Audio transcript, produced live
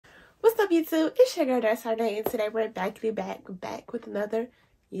YouTube? It's your girl Dossier, and today we're back with another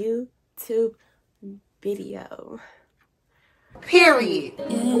YouTube video. Period.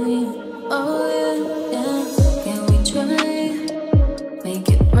 Oh yeah. Can we try? Make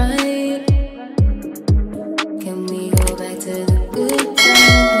it right? Can we go back to the good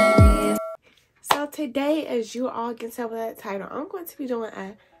times? So today, as you all can tell by that title, I'm going to be doing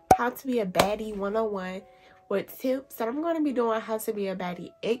a how to be a baddie 101 with tips. And I'm going to be doing how to be a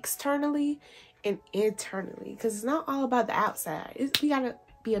baddie externally and internally, because it's not all about the outside. We gotta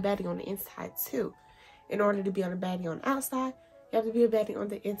be a baddie on the inside too. In order to be on a baddie on the outside, you have to be a baddie on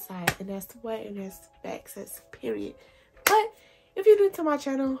the inside, and that's what, and that's facts, that's period. But if you're new to my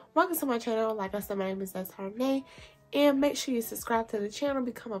channel, welcome to my channel. Like I said, my name is Dossier, and make sure you subscribe to the channel,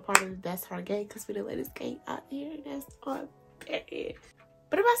 become a part of the Dossier gang, because we the latest gang out here. That's all period.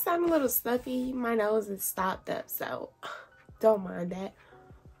 But if I sound a little stuffy, my nose is stopped up, so don't mind that.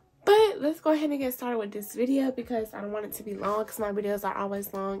 But let's go ahead and get started with this video, because I don't want it to be long, because my videos are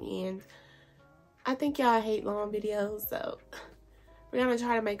always long, and I think y'all hate long videos, so we're gonna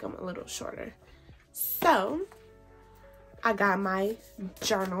try to make them a little shorter. So I got my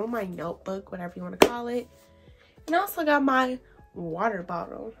journal, my notebook, whatever you want to call it, and I also got my water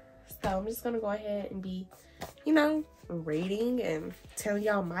bottle. So I'm just gonna go ahead and be, you know, reading and telling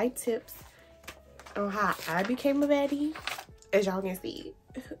y'all my tips on how I became a baddie. As y'all can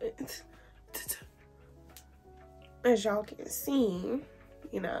see,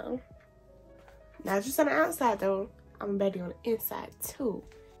 you know, not just on the outside though, I'm a baddie on the inside too.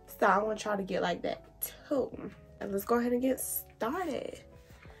 So I want y'all to get like that too. And let's go ahead and get started.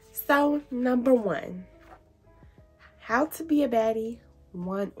 So number one, how to be a baddie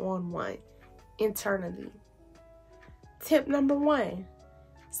one-on-one internally. Tip number one,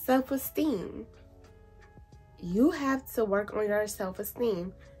 self-esteem. You have to work on your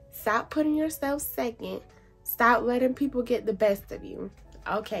self-esteem. Stop putting yourself second. Stop letting people get the best of you.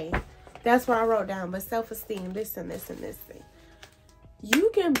 Okay, that's what I wrote down. But self-esteem, listen. You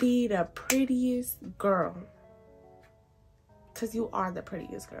can be the prettiest girl, because you are the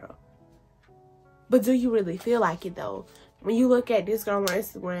prettiest girl. But do you really feel like it though? When you look at this girl on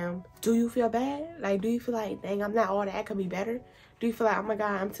Instagram, do you feel bad? Like, do you feel like, dang, I'm not all that, I could be better? Do you feel like, oh my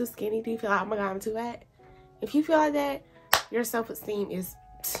God, I'm too skinny? Do you feel like, oh my God, I'm too fat? If you feel like that, your self-esteem is,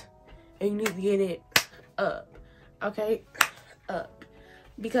 and you need to get it up, okay? Up.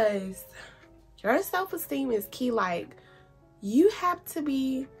 Because your self-esteem is key. Like, you have to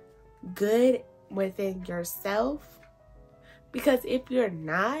be good within yourself. Because if you're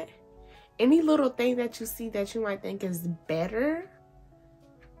not, any little thing that you see that you might think is better,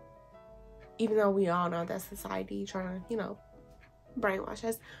 even though we all know that society trying to, you know, brainwash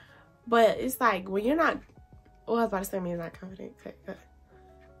us. But it's like, when you're not, well, I was about to say when you're not confident.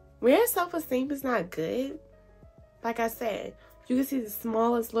 When your self-esteem is not good, like I said, you can see the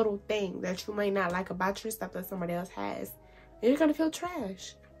smallest little thing that you might not like about yourself that somebody else has, and you're going to feel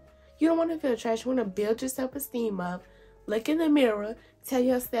trash. You don't want to feel trash. You want to build your self-esteem up. Look in the mirror. Tell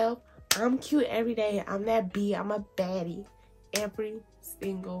yourself, I'm cute every day. I'm that B. I'm a baddie every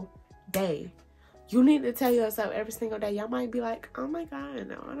single day. You need to tell yourself every single day. Y'all might be like, oh my God,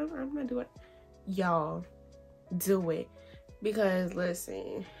 no, I'm not doing it. Y'all, do it. Because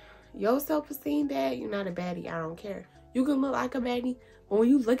listen, your self-esteem bad, you're not a baddie. I don't care. You can look like a baddie, but when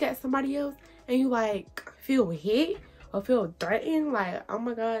you look at somebody else and you like feel hit or feel threatened, like, oh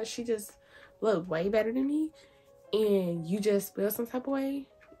my God, she just look way better than me, and you just feel some type of way,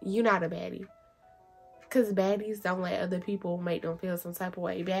 you're not a baddie. Because baddies don't let other people make them feel some type of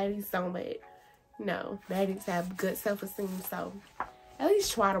way. Baddies don't let, no, baddies have good self-esteem. So at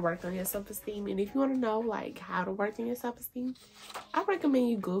least try to work on your self-esteem. And if you want to know like how to work on your self-esteem, I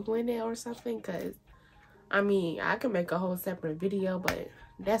recommend you Googling it or something. Because I mean, I can make a whole separate video, but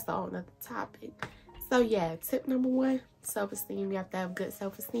that's a whole nother topic. So yeah, tip number one, self-esteem. You have to have good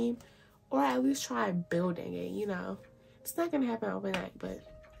self-esteem, or at least try building it. You know, it's not gonna happen overnight, but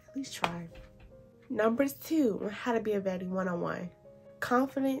at least try. Number two, how to be a baddie one-on-one.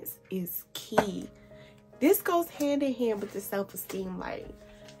 Confidence is key. This goes hand in hand with the self-esteem. Like,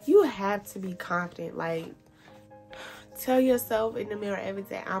 you have to be confident. Like, tell yourself in the mirror every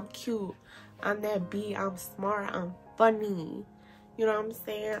day, I'm cute, I'm that B, I'm smart, I'm funny. You know what I'm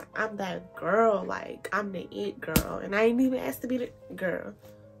saying? I'm that girl. Like, I'm the it girl, and I ain't even asked to be the girl.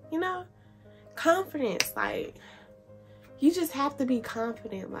 You know? Confidence, like, you just have to be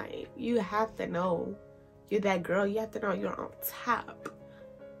confident. Like, you have to know you're that girl. You have to know you're on top.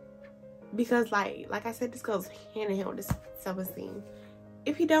 Because like I said, this goes hand in hand with this self-esteem.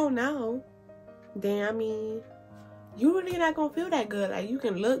 If you don't know, then I mean, you really not gonna feel that good. Like, you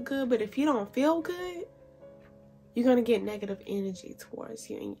can look good, but if you don't feel good, you're gonna get negative energy towards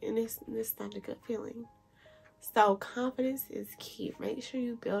you, and it's not a good feeling. So confidence is key. Make sure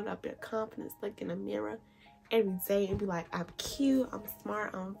you build up your confidence. Look in the mirror every day and be like, I'm cute, I'm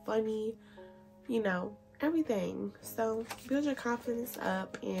smart, I'm funny, you know, everything. So build your confidence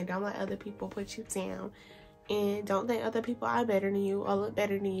up and don't let other people put you down. And don't think other people are better than you or look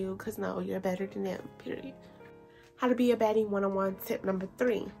better than you, because no, you're better than them, period. How to be a baddie 101 tip number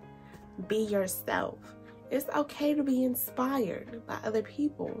 3. Be yourself. It's okay to be inspired by other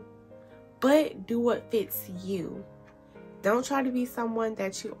people, but do what fits you. Don't try to be someone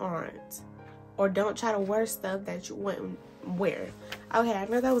that you aren't, or don't try to wear stuff that you wouldn't wear. Okay, I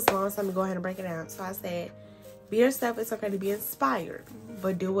know that was long, so I'm gonna go ahead and break it down. So I said, be yourself. It's okay to be inspired,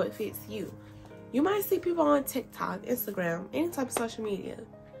 but do what fits you. You might see people on TikTok, Instagram, any type of social media,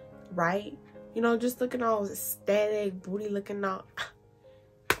 right? You know, just looking all aesthetic, booty looking out,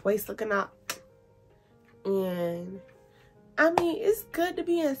 waist looking out. And I mean, it's good to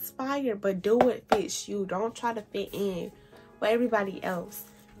be inspired, but do what fits you. Don't try to fit in with everybody else.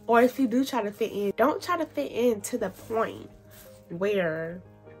 Or if you do try to fit in, don't try to fit in to the point where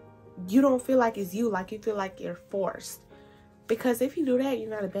you don't feel like it's you, like you feel like you're forced. Because if you do that, you're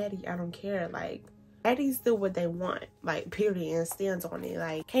not a baddie. I don't care. Like, baddies do what they want, like, period, and stands on it.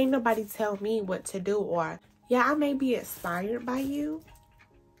 Like, can't nobody tell me what to do. Or, yeah, I may be inspired by you,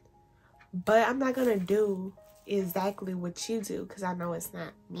 but I'm not gonna do exactly what you do, because I know it's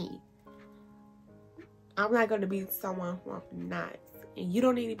not me. I'm not gonna be someone who I'm not. And you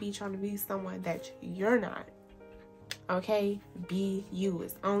don't need to be trying to be someone that you're not. Okay? Be you.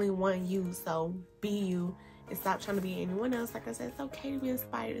 It's only one you, so be you. And stop trying to be anyone else. Like I said, it's okay to be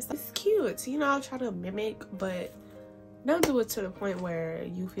inspired. It's cute. You know, I'll try to mimic, but don't do it to the point where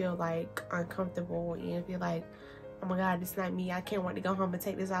you feel like uncomfortable and feel like, oh my God, it's not me. I can't wait to go home and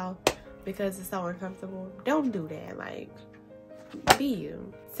take this off because it's so uncomfortable. Don't do that. Like, be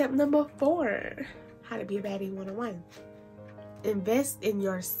you. Tip number 4, how to be a baddie 101. Invest in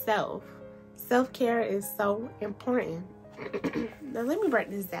yourself. Self-care is so important. Now, let me break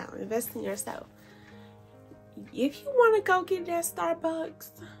this down. Invest in yourself. If you want to go get that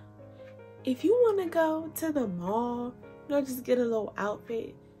Starbucks, if you want to go to the mall, you know, just get a little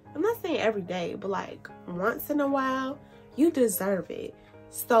outfit. I'm not saying every day, but like once in a while, you deserve it.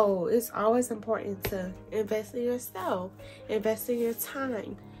 So it's always important to invest in yourself. Invest in your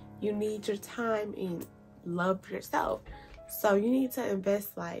time. You need your time and love yourself. So you need to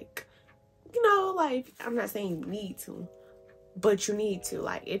invest, like, you know, like, I'm not saying you need to, but you need to.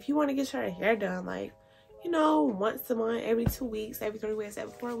 Like, if you want to get your hair done, like, you know, once a month, every 2 weeks, every 3 weeks,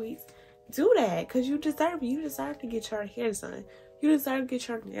 every 4 weeks, do that, because you deserve it. You deserve to get your hair done. You deserve to get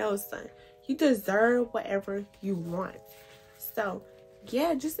your nails done. You deserve whatever you want. So,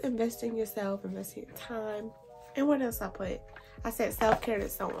 yeah, just invest in yourself, invest in your time. And what else I put? I said self-care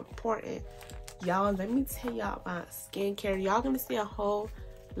is so important. Y'all, let me tell y'all about skincare. Y'all gonna see a whole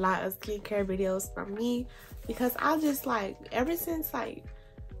lot of skincare videos from me, because I just, like, ever since, like,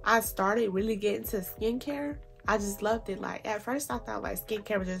 I started really getting to skincare, I just loved it. Like, at first I thought like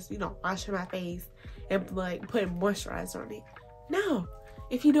skincare was just, you know, washing my face and like putting moisturizer on it. No,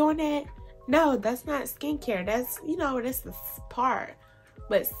 if you're doing that, no, that's not skincare. That's, you know, that's the part.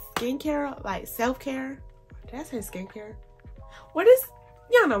 But skincare, like self-care, did I say skincare? What is,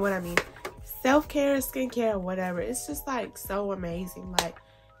 y'all know what I mean. Self-care, skincare, whatever. It's just like so amazing. Like,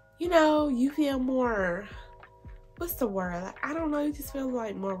 you know, you feel more, what's the word? Like, I don't know, you just feel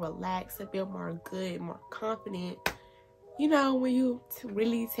like more relaxed and feel more good, more confident. You know, when you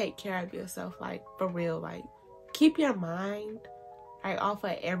really take care of yourself, like, for real, like, keep your mind, like, off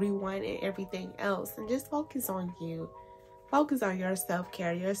of everyone and everything else, and just focus on you. Focus on your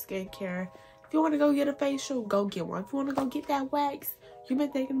self-care, your skincare. If you want to go get a facial, go get one. If you want to go get that wax, you've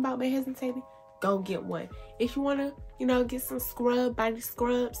been thinking about but hesitating, go get one. If you want to, you know, get some body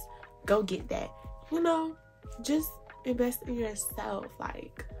scrubs, go get that. You know, just invest in yourself.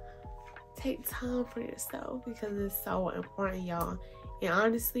 Like, take time for yourself, because it's so important, y'all. And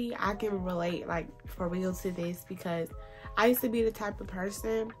honestly, I can relate, like, for real to this, because I used to be the type of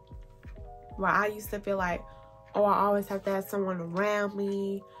person where I used to feel like, oh, I always have to have someone around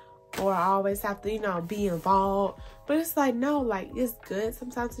me, or I always have to, you know, be involved. But it's like, no, like, it's good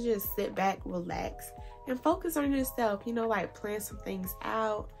sometimes to just sit back, relax, and focus on yourself. You know, like, plan some things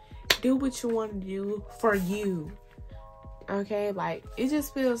out, do what you want to do for you. Okay, like, it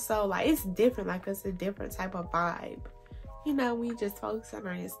just feels so, like, it's different. Like, it's a different type of vibe. You know, we just focusing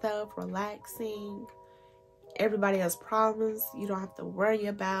on yourself, relaxing. Everybody else's problems you don't have to worry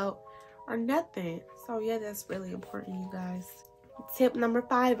about. or nothing. So yeah, that's really important, you guys. Tip number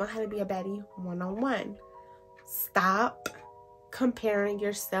 5 on how to be a baddie 101. Stop comparing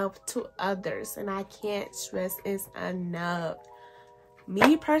yourself to others. And I can't stress this enough.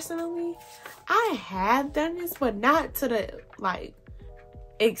 Me personally, I have done this, but not to the like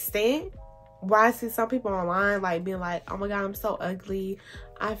extent where I see some people online like being like, oh my god, I'm so ugly,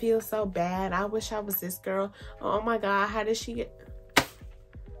 I feel so bad, I wish I was this girl, oh my god, how did she get...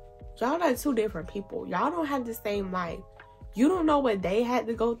 Y'all are 2 different people. Y'all don't have the same life. You don't know what they had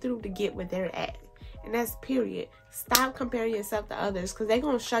to go through to get where they're at, and that's period. Stop comparing yourself to others, because they're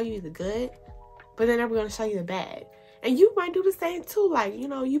gonna show you the good, but they're never gonna show you the bad. And you might do the same too. Like, you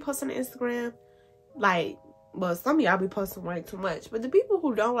know, you post on Instagram, like, well, some of y'all be posting way too much, but the people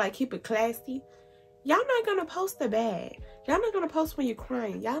who don't like keep it classy, y'all not gonna post the bad. Y'all not gonna post when you're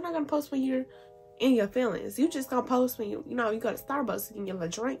crying. Y'all not gonna post when you're in your feelings. You just gonna post when you know, you go to Starbucks and get a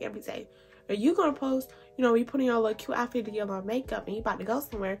drink every day. Or you gonna post, you know, you putting on a little cute outfit to get on makeup and you about to go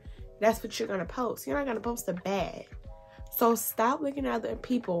somewhere. That's what you're gonna post. You're not gonna post the bad. So stop looking at other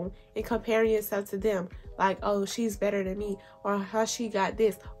people and comparing yourself to them. Like, oh, she's better than me, or how she got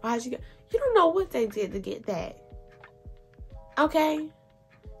this, or how she got... You don't know what they did to get that. Okay?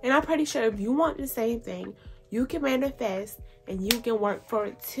 And I'm pretty sure if you want the same thing, you can manifest and you can work for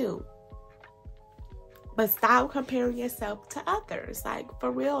it too. But stop comparing yourself to others. Like, for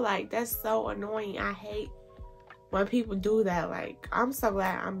real, like, that's so annoying. I hate when people do that. Like, I'm so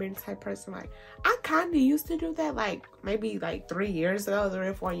glad I'm being the type of person. Like, I kind of used to do that, like, maybe like 3 years ago, 3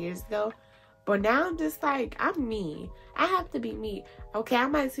 or 4 years ago. But now I'm just like, I'm me. I have to be me. Okay, I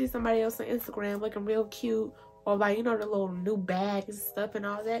might see somebody else on Instagram looking real cute, or like, you know, the little new bags and stuff and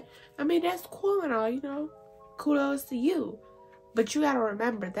all that. I mean, that's cool and all, you know. Kudos to you. But you gotta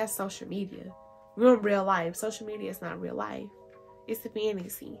remember, that's social media. We're in real life. Social media is not real life. It's a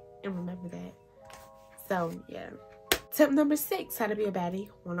fantasy. And remember that. So, yeah. Tip number 6, how to be a baddie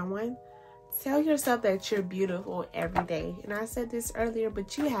 101. Tell yourself that you're beautiful every day. And I said this earlier,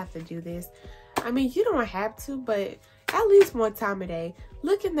 but you have to do this. I mean, you don't have to, but at least one time a day,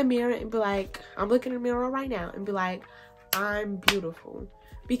 look in the mirror and be like, I'm looking in the mirror right now, and be like, I'm beautiful.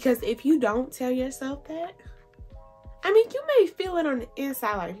 Because if you don't tell yourself that, I mean, you may feel it on the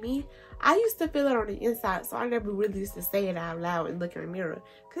inside like me. I used to feel it on the inside, so I never really used to say it out loud and look in the mirror,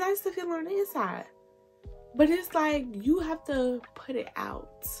 because I used to feel it on the inside. But it's like, you have to put it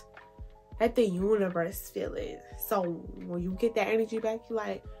out. Let the universe feel it. So when you get that energy back, you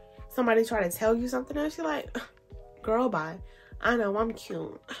like, somebody try to tell you something else, you're like, girl, bye. I know I'm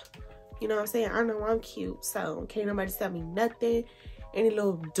cute. You know what I'm saying? I know I'm cute. So can't nobody tell me nothing. Any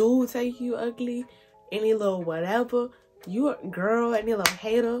little dude tell you ugly, any little whatever, you a girl, any little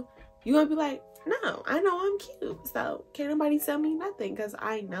hater, you gonna be like, no, I know I'm cute. So can't nobody tell me nothing, because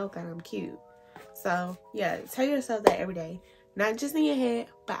I know that I'm cute. So yeah, tell yourself that every day. Not just in your head,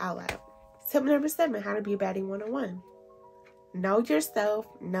 but out loud. Tip number 7, how to be a baddie 101. Know yourself,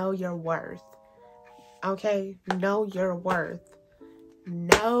 know your worth. Okay? Know your worth.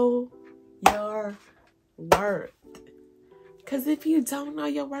 Know your worth. Because if you don't know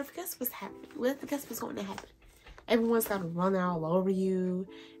your worth, guess what's happening? Guess what's going to happen? Everyone's going to run all over you,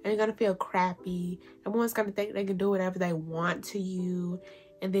 and you're going to feel crappy. Everyone's going to think they can do whatever they want to you,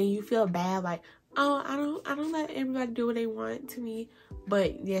 and then you feel bad, like, oh, I don't let everybody do what they want to me.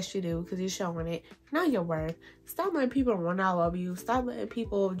 But yes, you do, because you're showing it. Know your worth. Stop letting people run all over you. Stop letting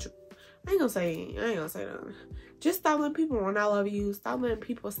people... I ain't gonna say that. Just stop letting people run all over you. Stop letting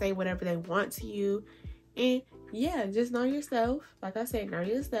people say whatever they want to you. And yeah, just know yourself. Like I said, know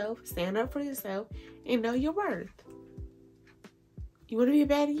yourself. Stand up for yourself. And know your worth. You want to be a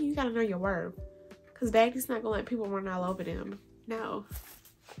baddie? You gotta know your worth. Because baddie's not gonna let people run all over them. No.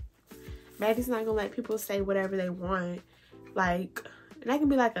 Baddie's not gonna let people say whatever they want. Like, that can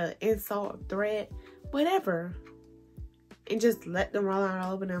be like an insult, a threat, whatever. And just let them roll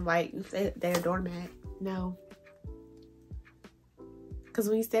all over them like they're a doormat. No. Because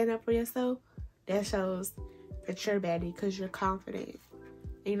when you stand up for yourself, that shows that you're a baddie, because you're confident.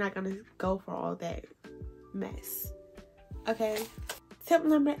 And you're not gonna go for all that mess. Okay? Tip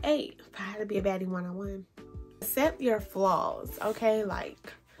number 8 for how to be a baddie 101. Accept your flaws. Okay?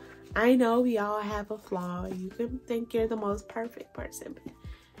 Like, I know we all have a flaw. You can think you're the most perfect person, but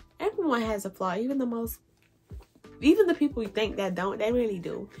everyone has a flaw. Even the people you think that don't, they really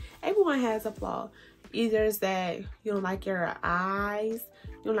do. Everyone has a flaw. Either it's that you don't like your eyes,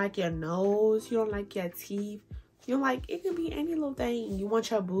 you don't like your nose, you don't like your teeth. You don't like, it can be any little thing. You want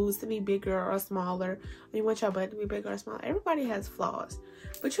your boobs to be bigger or smaller, or you want your butt to be bigger or smaller. Everybody has flaws.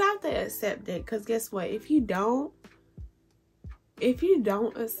 But you have to accept it, because guess what? If you don't, if you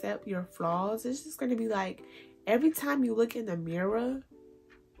don't accept your flaws, it's just gonna be like every time you look in the mirror,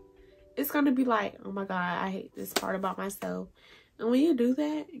 it's gonna be like, oh my god, I hate this part about myself. And when you do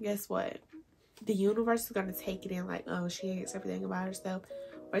that, guess what? The universe is gonna take it in like, oh, she hates everything about herself,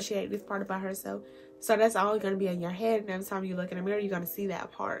 or she hates this part about herself. So that's always gonna be in your head, and every time you look in the mirror, you're gonna see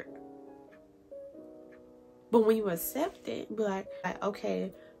that part. But when you accept it, be like,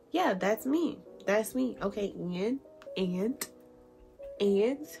 okay, yeah, that's me. That's me. Okay, and you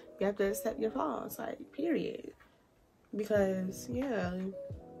have to accept your flaws, like, period. Because, yeah,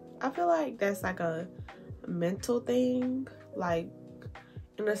 I feel like that's like a mental thing, like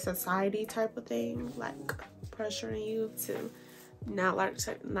in a society type of thing, like pressuring you to not like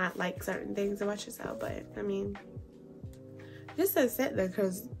certain things about yourself. But I mean, just accept that,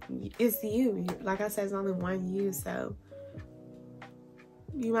 because it's you. Like I said, it's only one you, so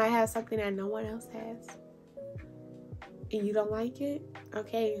you might have something that no one else has, and you don't like it.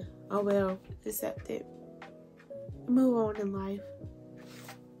 Okay, oh well, accept it. Move on in life.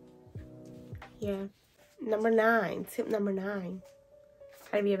 Yeah. Number 9. Tip number 9.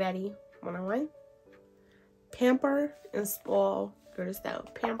 How to be a baddie 101. Pamper and spoil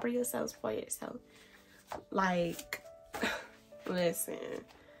yourself. Pamper yourself, spoil yourself. Like, listen.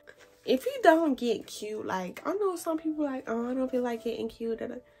 If you don't get cute, like, I know some people like, oh, I don't feel like getting cute.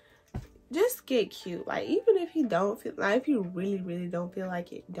 Just get cute. Like, even if you don't feel, like, if you really, really don't feel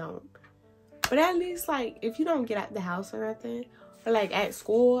like it, don't. But at least, like, if you don't get out the house or nothing, or like at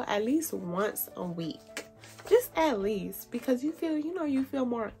school, at least once a week. Just at least. Because you feel, you know, you feel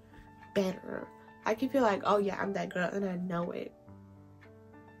more better. Like, you feel like, oh yeah, I'm that girl and I know it.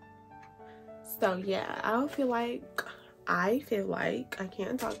 So yeah, I feel like, I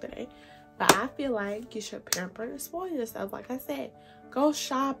can't talk today, but I feel like you should pamper and spoil yourself. Like I said, go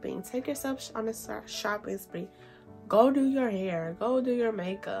shopping. Take yourself on a shopping spree. Go do your hair. Go do your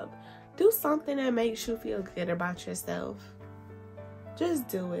makeup. Do something that makes you feel good about yourself. Just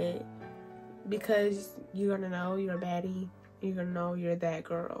do it. Because you're gonna know you're a baddie. You're gonna know you're that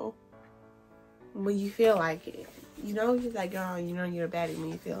girl when you feel like it. You know you're that girl, and you know you're a baddie when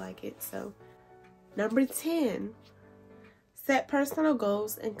you feel like it. So, number 10. Set personal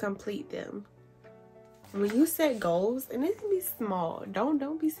goals and complete them. When you set goals, and it can be small.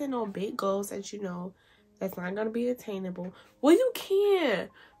 Don't be setting no big goals that you know that's not gonna be attainable. Well, you can.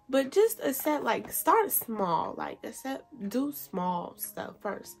 But just accept, like, start small. Like, do small stuff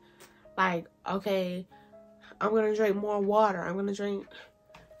first. Like, okay, I'm going to drink more water. I'm going to drink,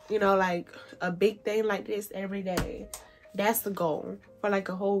 you know, like, a big thing like this every day. That's the goal for, like,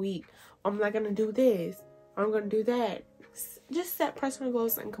 a whole week. I'm not going to do this. I'm going to do that. Just set personal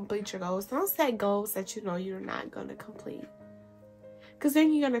goals and complete your goals. Don't set goals that you know you're not going to complete. Because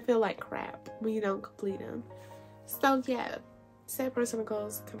then you're going to feel like crap when you don't complete them. So, yeah. Set personal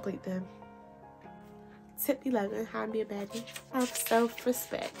goals, complete them. Tip 11, how to be a baddie. Have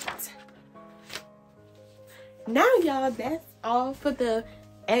self-respect. Now, y'all, that's all for the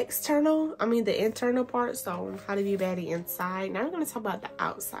internal part. So, how to be a baddie inside. Now, we're going to talk about the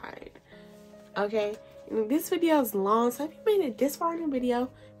outside. Okay? And this video is long, so if you made it this far in the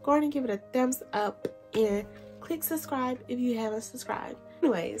video, go ahead and give it a thumbs up and click subscribe if you haven't subscribed.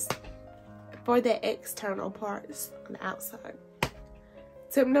 Anyways, for the external parts on the outside.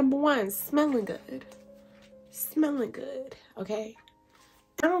 Tip number 1, smelling good. Smelling good, okay?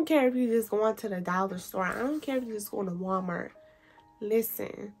 I don't care if you just going to the dollar store. I don't care if you just going to Walmart.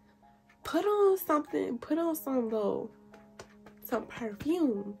 Listen, put on something. Put on some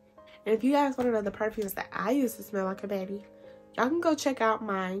perfume. And if you guys want to know the perfumes that I use to smell like a baddie, y'all can go check out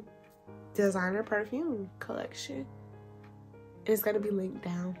my designer perfume collection. It's going to be linked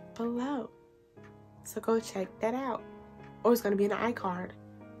down below. So go check that out. Or it's going to be in the iCard.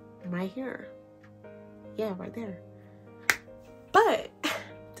 Right here. Yeah, right there. But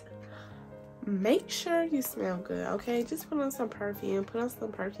make sure you smell good, okay? Just put on some perfume. Put on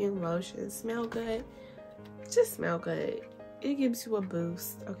some perfume lotion. Smell good. Just smell good. It gives you a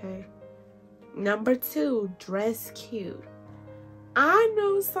boost, okay? Number 2, dress cute. I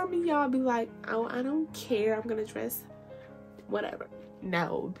know some of y'all be like, oh, I don't care. I'm going to dress whatever.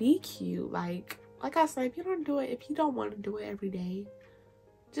 No, be cute. Like I said, if you don't want to do it every day,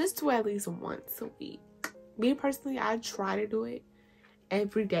 just do it at least once a week. Me personally, I try to do it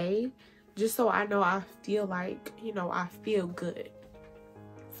every day just so I know I feel like, you know, I feel good.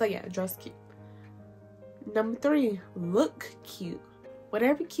 So yeah, dress cute. Number 3, look cute.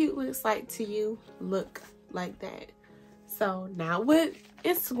 Whatever cute looks like to you, look like that. So now what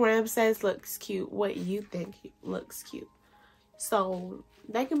Instagram says looks cute, what you think looks cute. So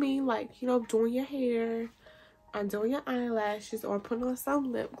that can mean like, you know, doing your hair, undoing your eyelashes or putting on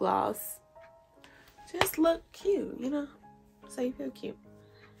some lip gloss. Just look cute, you know, so you feel cute.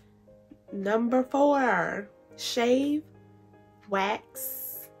 Number 4, shave,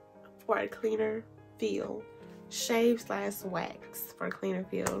 wax for a cleaner feel. Shave / wax for a cleaner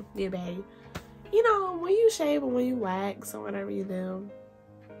feel. Be a baddie. You know, when you shave or when you wax or whatever you do,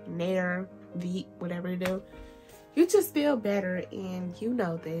 nair, veet, whatever you do, you just feel better, and you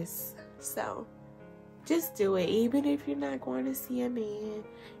know this. So just do it, even if you're not going to see a man,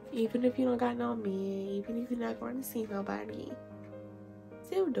 even if you don't got no man, even if you're not going to see nobody.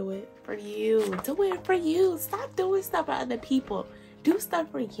 Still do it for you. Do it for you. Stop doing stuff for other people. Do stuff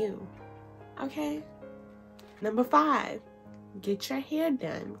for you. Okay? Number 5, get your hair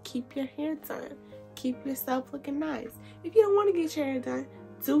done. Keep your hair done. Keep yourself looking nice. If you don't want to get your hair done,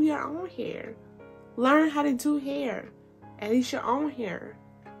 do your own hair. Learn how to do hair. At least your own hair.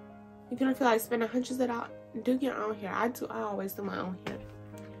 If you don't feel like spending hundreds of dollars, do your own hair. I always do my own hair.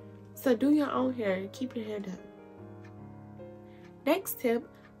 So do your own hair. Keep your hair done. Next tip,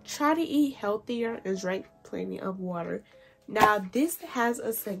 try to eat healthier and drink plenty of water. Now, this has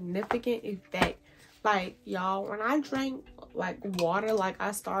a significant effect. Like, y'all, when I drank, like, water, like,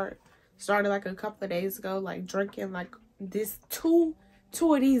 I started, like, a couple of days ago, like, drinking, like, this two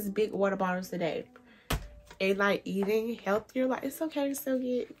of these big water bottles a day. And, like, eating healthier. Like, it's okay to still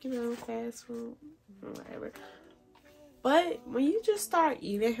get, you know, fast food, whatever. But when you just start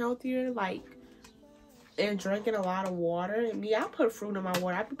eating healthier, like, and drinking a lot of water, and me, I put fruit in my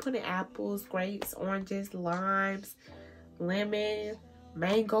water. I be putting apples, grapes, oranges, limes, lemon,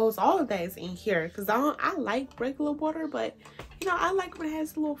 mangoes, all of that is in here. Because I like regular water, but, you know, I like when it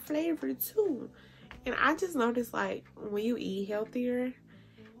has a little flavor, too. And I just noticed, like, when you eat healthier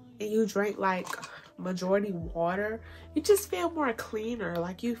and you drink, like, majority water, you just feel more cleaner.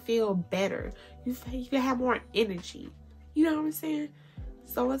 Like, you feel better. You have more energy. You know what I'm saying?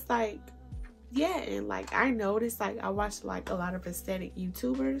 So it's like, yeah, and like I noticed, like I watched like a lot of aesthetic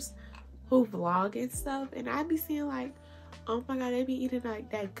YouTubers who vlog and stuff, and I be seeing like, oh my god, they be eating like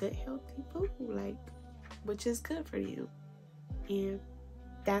that good healthy food, like, which is good for you. And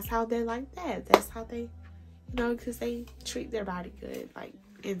that's how they're like that. That's how they, you know, because they treat their body good, like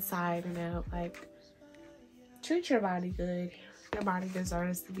inside and out. Like, treat your body good. Your body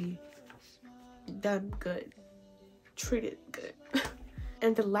deserves to be done good. Treat it good.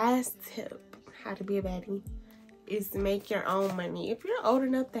 And the last tip, how to be a baddie, is to make your own money. If you're old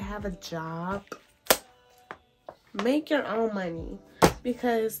enough to have a job, make your own money.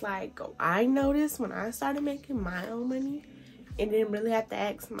 Because, like, I noticed when I started making my own money and didn't really have to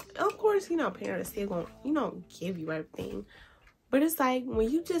ask of course, you know, parents still gonna, you know, give you everything. But it's like, when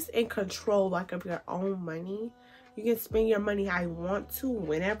you just in control, like, of your own money, you can spend your money how you want to,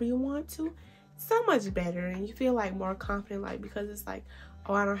 whenever you want to. So much better, and you feel like more confident, like, because it's like,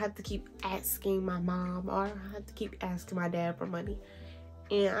 oh, I don't have to keep asking my mom, or I don't have to keep asking my dad for money.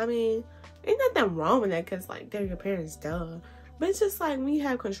 And I mean, ain't nothing wrong with that, because like, they're your parents, duh. But it's just like, when you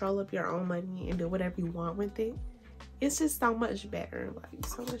have control of your own money and do whatever you want with it, it's just so much better. Like,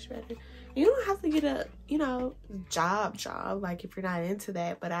 so much better. You don't have to get a, you know, job, like, if you're not into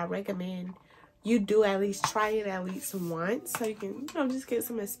that. But I recommend you do at least try it at least once, so you can, you know, just get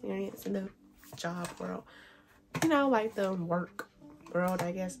some experience in the job world, you know, like the work world,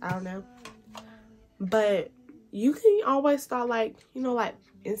 I guess. I don't know. But you can always start, like, you know, like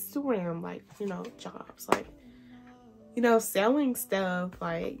Instagram, like, you know, jobs, like, you know, selling stuff.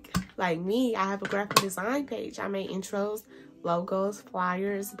 Like me, I have a graphic design page. I make intros, logos,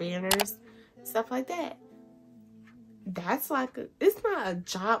 flyers, banners, stuff like that. That's like it's not a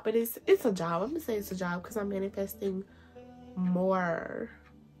job, but it's a job. I'm gonna say it's a job because I'm manifesting more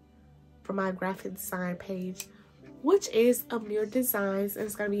for my graphic design page, which is Amir Designs, and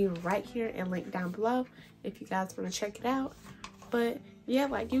it's gonna be right here and linked down below if you guys want to check it out. But yeah,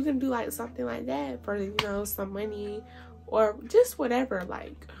 like, you can do like something like that for, you know, some money or just whatever.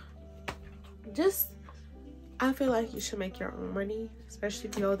 Like, just, I feel like you should make your own money, especially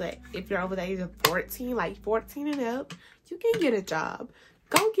if you know that if you're over the age of 14, like 14 and up, you can get a job.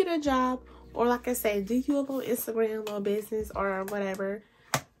 Go get a job, or like I say, do you a little Instagram, little business or whatever.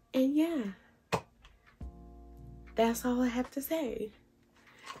 And yeah, that's all I have to say.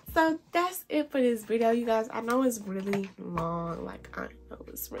 So that's it for this video, you guys. I know it's really long. Like, I know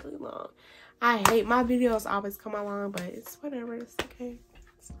it's really long. I hate my videos always come along, but it's whatever. It's okay.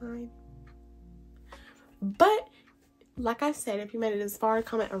 It's fine. But like I said, if you made it this far,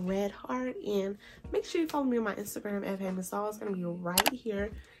 comment a red heart, and make sure you follow me on my Instagram at FamousDoll. It's gonna be right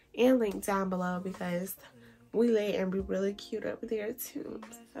here and linked down below, because we lay and be really cute over there too.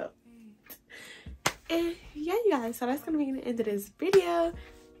 So, And yeah, you guys, so that's gonna be the end of this video.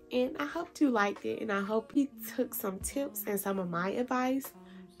 And I hope you liked it, and I hope you took some tips and some of my advice,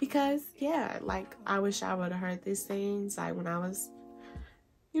 because yeah, like I wish I would have heard these things like when I was,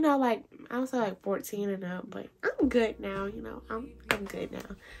 you know, like I was like 14 and up, but I'm good now, you know, I'm good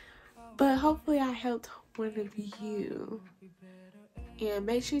now. But hopefully I helped one of you. And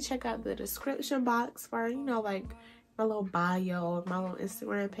make sure you check out the description box for, you know, like my little bio, my little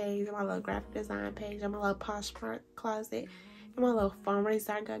Instagram page, my little graphic design page, and my little Poshmark closet, and my little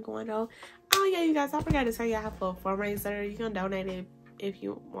fundraiser I got going on. Oh yeah, you guys, I forgot to tell you I have a little fundraiser. You can donate it if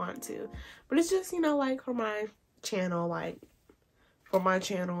you want to, but it's just, you know, like for my channel, like for my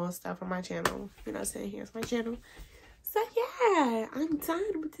channel and stuff, for my channel, you know, saying here's my channel. So yeah, I'm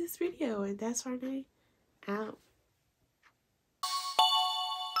done with this video, and that's Renee out.